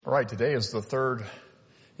All right, today is the third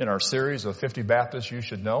in our series of 50 Baptists You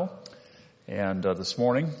Should Know. And this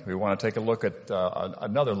morning we want to take a look at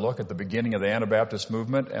another look at the beginning of the Anabaptist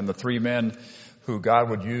movement and the three men who God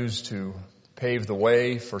would use to pave the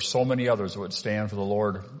way for so many others who would stand for the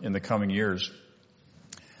Lord in the coming years.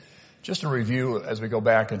 Just a review as we go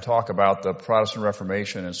back and talk about the Protestant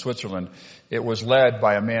Reformation in Switzerland. It was led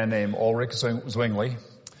by a man named Ulrich Zwingli,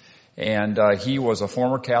 and he was a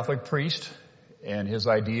former Catholic priest, and his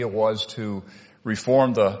idea was to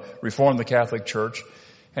reform the Catholic Church.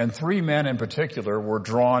 And three men in particular were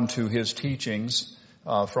drawn to his teachings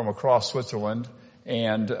from across Switzerland,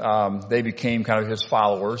 and they became kind of his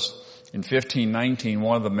followers. In 1519,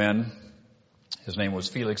 one of the men, his name was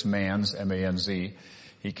Felix Manz, M-A-N-Z,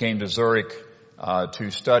 he came to Zurich to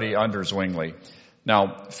study under Zwingli.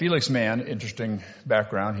 Now, Felix Manz, interesting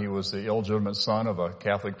background, he was the illegitimate son of a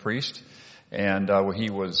Catholic priest, and he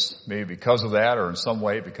was, maybe because of that, or in some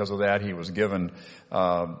way because of that, he was given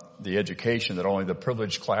the education that only the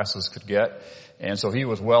privileged classes could get. And so he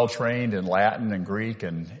was well trained in Latin and Greek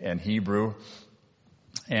and Hebrew.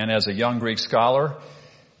 And as a young Greek scholar,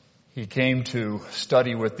 he came to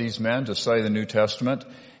study with these men, to study the New Testament.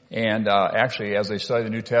 And actually, as they studied the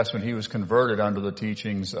New Testament, he was converted under the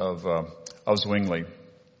teachings of Zwingli.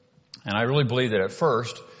 And I really believe that at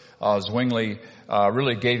first, Zwingli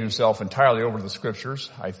really gave himself entirely over to the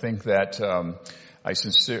Scriptures. I think that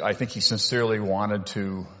I think he sincerely wanted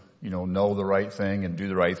to, know the right thing and do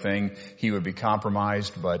the right thing. He would be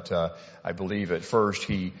compromised, but I believe at first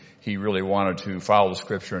he really wanted to follow the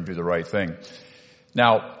Scripture and do the right thing.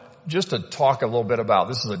 Now, just to talk a little bit about,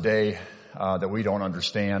 this is a day that we don't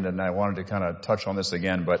understand, and I wanted to kind of touch on this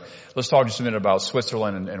again, but let's talk just a minute about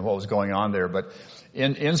Switzerland and what was going on there. But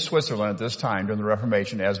in Switzerland at this time, during the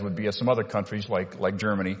Reformation, as would be at some other countries like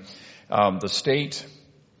Germany, the state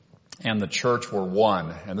and the church were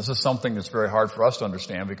one. And this is something that's very hard for us to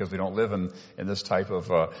understand because we don't live in this type of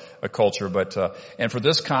a culture. But and for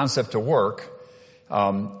this concept to work,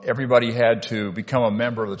 everybody had to become a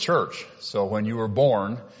member of the church. So when you were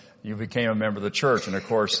born, you became a member of the church. And of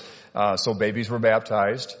course, so babies were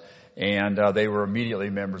baptized, and they were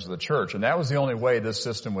immediately members of the church. And that was the only way this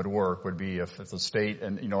system would work, would be if the state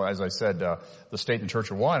and, as I said, the state and the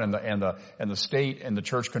church are one, and the state and the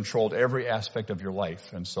church controlled every aspect of your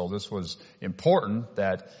life. And so this was important,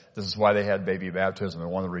 that this is why they had baby baptism.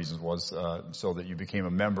 And one of the reasons was so that you became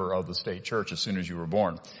a member of the state church as soon as you were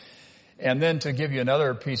born. And then to give you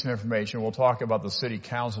another piece of information, we'll talk about the City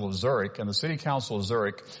Council of Zurich. And the City Council of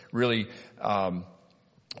Zurich really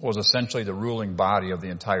was essentially the ruling body of the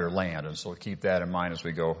entire land. And so keep that in mind as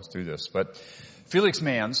we go through this. But Felix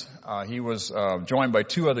Manz, he was joined by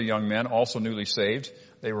two other young men, also newly saved.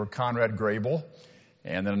 They were Conrad Grebel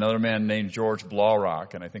and then another man named George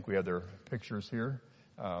Blaurock. And I think we have their pictures here.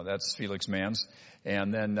 That's Felix Manz.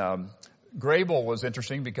 And then Grebel was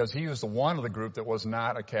interesting because he was the one of the group that was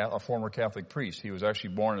not a former Catholic priest. He was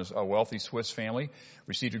actually born in a wealthy Swiss family,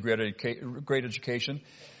 received a great education.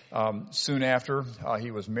 Soon after,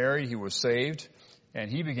 he was married, he was saved, and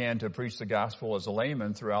he began to preach the gospel as a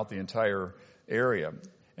layman throughout the entire area.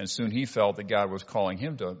 And soon he felt that God was calling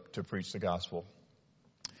him to preach the gospel.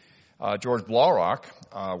 George Blaurock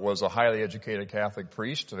was a highly educated Catholic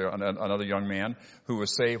priest, another young man who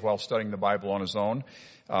was saved while studying the Bible on his own.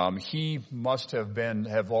 He must have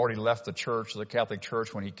already left the church, the Catholic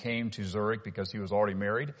Church, when he came to Zurich, because he was already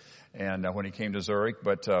married, and when he came to Zurich.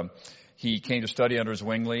 But he came to study under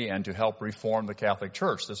Zwingli and to help reform the Catholic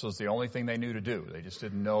Church. This was the only thing they knew to do. They just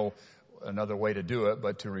didn't know another way to do it,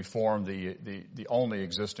 but to reform the only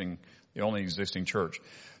existing church.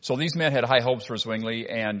 So these men had high hopes for Zwingli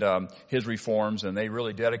and his reforms, and they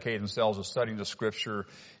really dedicated themselves to studying the Scripture,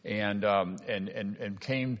 and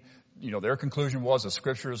came. Their conclusion was that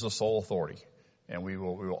Scripture is the sole authority, and we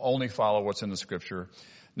will only follow what's in the Scripture.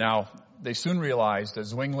 Now, they soon realized that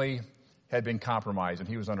Zwingli had been compromised, and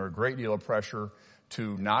he was under a great deal of pressure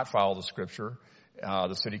to not follow the Scripture.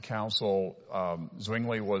 The city council,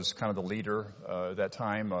 Zwingli was kind of the leader at that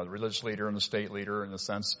time, the religious leader and the state leader in a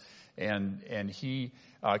sense, and he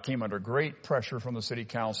came under great pressure from the city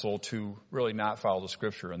council to really not follow the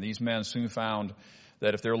Scripture. And these men soon found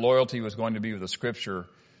that if their loyalty was going to be with the Scripture,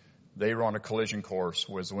 they were on a collision course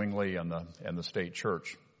with Zwingli and the state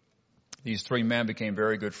church. These three men became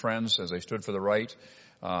very good friends as they stood for the right.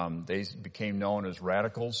 They became known as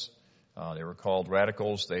radicals. They were called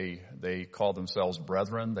radicals. They called themselves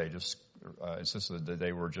brethren. They just insisted that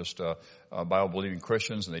they were just Bible-believing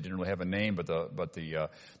Christians, and they didn't really have a name, but the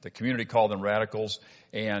community called them radicals.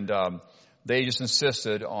 And they just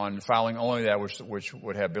insisted on following only that which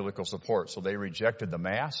would have biblical support. So they rejected the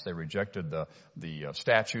Mass. They rejected the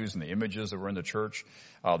statues and the images that were in the church.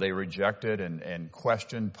 They rejected and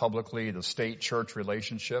questioned publicly the state-church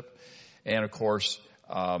relationship. And, of course,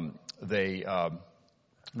 they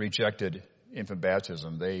rejected infant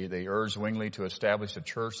baptism. They urged Zwingli to establish a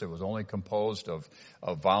church that was only composed of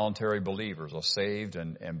voluntary believers, a saved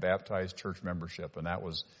and baptized church membership. And that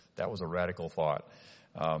was a radical thought.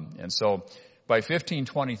 And so by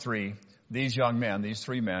 1523, these young men, these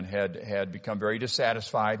three men, had become very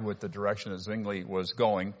dissatisfied with the direction that Zwingli was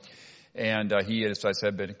going. And he, as I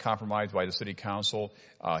said, been compromised by the city council.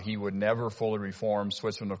 He would never fully reform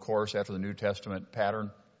Switzerland, of course, after the New Testament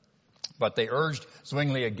pattern. But they urged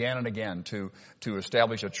Zwingli again and again to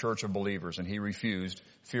establish a church of believers, and he refused,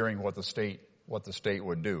 fearing what the state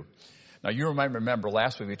would do. Now, you might remember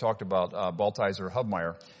last week we talked about Balthasar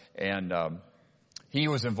Hubmaier, and he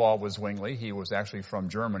was involved with Zwingli. He was actually from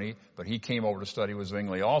Germany, but he came over to study with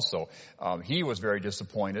Zwingli also. He was very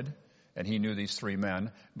disappointed, and he knew these three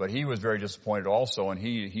men, but he was very disappointed also, and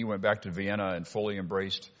he went back to Vienna and fully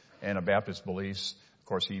embraced Anabaptist beliefs. Of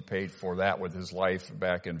course, he paid for that with his life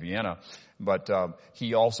back in Vienna, but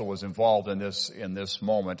he also was involved in this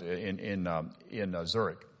moment in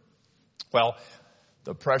Zurich. Well,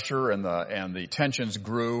 the pressure and the tensions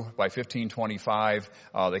grew. By 1525,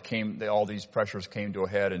 all these pressures came to a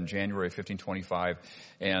head in January of 1525,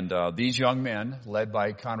 and these young men, led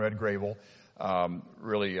by Conrad Grebel,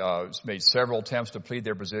 really made several attempts to plead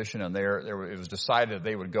their position, and it was decided that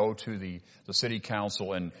they would go to the city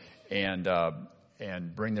council and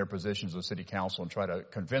bring their positions to the city council and try to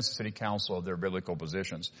convince the city council of their biblical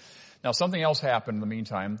positions. Now, something else happened in the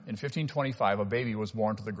meantime. In 1525, a baby was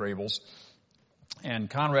born to the Grebels, and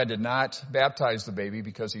Conrad did not baptize the baby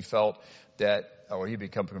because he felt that, or he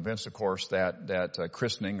became convinced, of course, that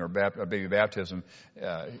christening or baby baptism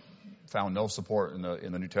found no support in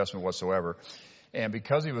the New Testament whatsoever. And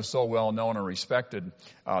because he was so well known and respected,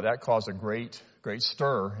 that caused a great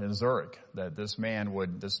stir in Zurich, that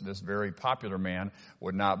this very popular man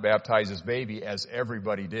would not baptize his baby as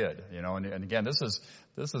everybody did. And again, this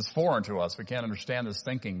is foreign to us. We can't understand this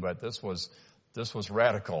thinking, but this was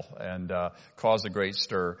radical and caused a great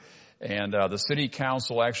stir. And the city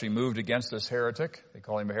council actually moved against this heretic. They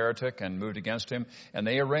call him a heretic, and moved against him. And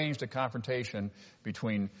they arranged a confrontation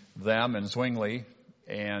between them and Zwingli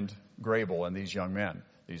and Grebel and these young men,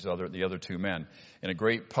 the other two men. In a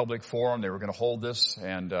great public forum, they were going to hold this.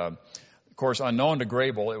 And, of course, unknown to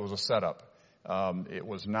Grebel, it was a setup. It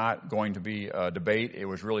was not going to be a debate. It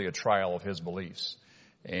was really a trial of his beliefs.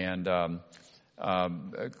 And, of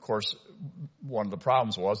course, one of the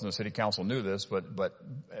problems was, and the city council knew this, but by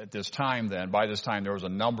this time, there was a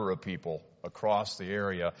number of people across the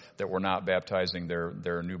area that were not baptizing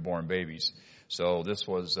their newborn babies. So this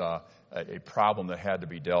was a problem that had to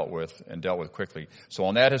be dealt with quickly. So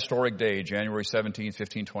on that historic day, January 17,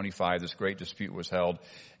 1525, this great dispute was held,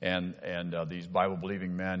 and these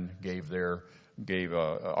Bible-believing men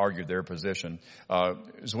argued their position.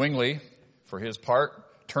 Zwingli, for his part,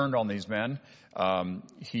 turned on these men.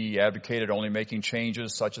 He advocated only making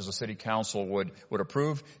changes such as the city council would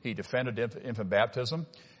approve. He defended infant baptism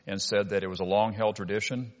and said that it was a long-held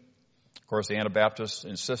tradition. Of course, the Anabaptists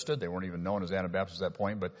insisted. They weren't even known as Anabaptists at that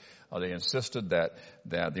point, but they insisted that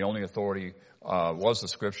the only authority was the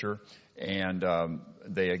Scripture, and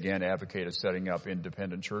they again advocated setting up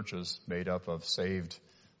independent churches made up of saved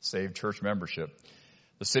church membership.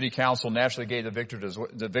 The city council naturally gave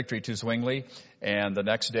the victory to Zwingli, and the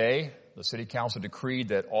next day, the city council decreed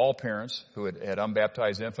that all parents who had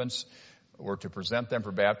unbaptized infants were to present them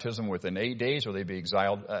for baptism within 8 days, or they'd be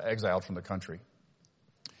exiled from the country.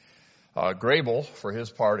 Grebel, for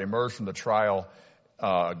his part, emerged from the trial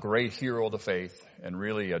a great hero of the faith and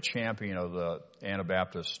really a champion of the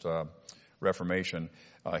Anabaptist Reformation.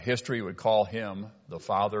 History would call him the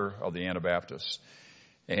father of the Anabaptists.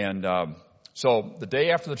 And so the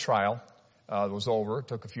day after the trial was over, it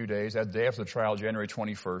took a few days. That day after the trial, January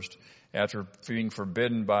 21st, after being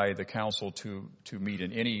forbidden by the council to meet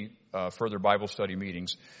in any further Bible study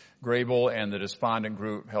meetings, Grebel and the despondent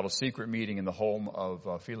group held a secret meeting in the home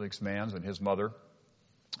of Felix Manz and his mother.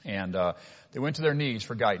 And they went to their knees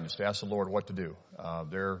for guidance to ask the Lord what to do.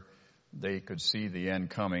 They could see the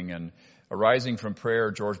end coming. And arising from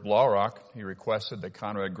prayer, George Blaurock, he requested that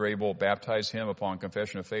Conrad Grebel baptize him upon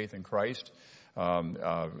confession of faith in Christ.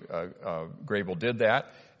 Grebel did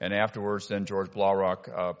that. And afterwards, then George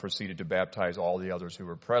Blaurock proceeded to baptize all the others who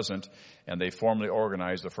were present. And they formally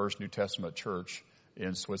organized the first New Testament church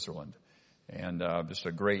in Switzerland. And just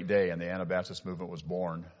a great day, and the Anabaptist movement was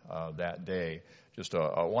born that day. Just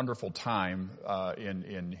a wonderful time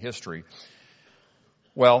in history.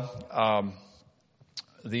 Well,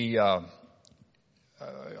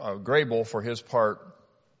 Grable, for his part,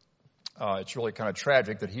 it's really kind of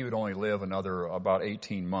tragic that he would only live another about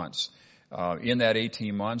 18 months. In that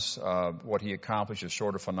 18 months, what he accomplished is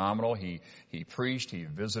sort of phenomenal. He preached, he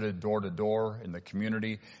visited door to door in the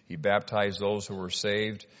community, he baptized those who were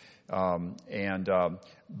saved,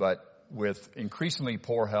 but with increasingly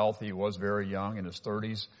poor health, he was very young, in his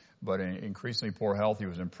 30s, but in increasingly poor health. He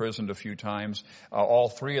was imprisoned a few times. All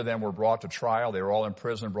three of them were brought to trial. They were all in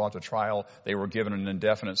prison, brought to trial. They were given an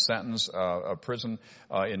indefinite sentence of prison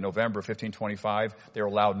in November 1525. They were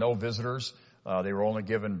allowed no visitors. They were only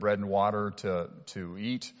given bread and water to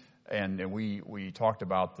eat. And we talked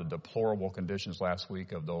about the deplorable conditions last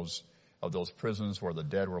week of those prisons where the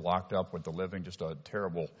dead were locked up with the living, just a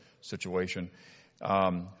terrible situation.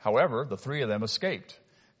 However, the three of them escaped.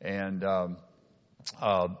 And the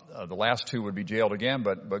last two would be jailed again,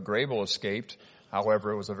 but Grable escaped.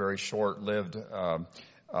 However, it was a very short-lived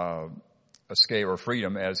escape or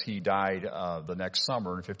freedom, as he died the next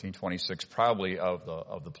summer in 1526, probably of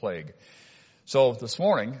the plague. So this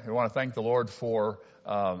morning, we want to thank the Lord for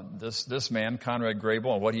this man, Conrad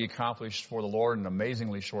Grable, and what he accomplished for the Lord in an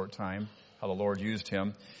amazingly short time, how the Lord used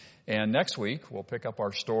him. And next week, we'll pick up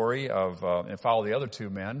our story and follow the other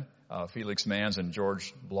two men, Felix Manz and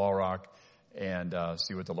George Blaurock, and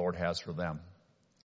see what the Lord has for them.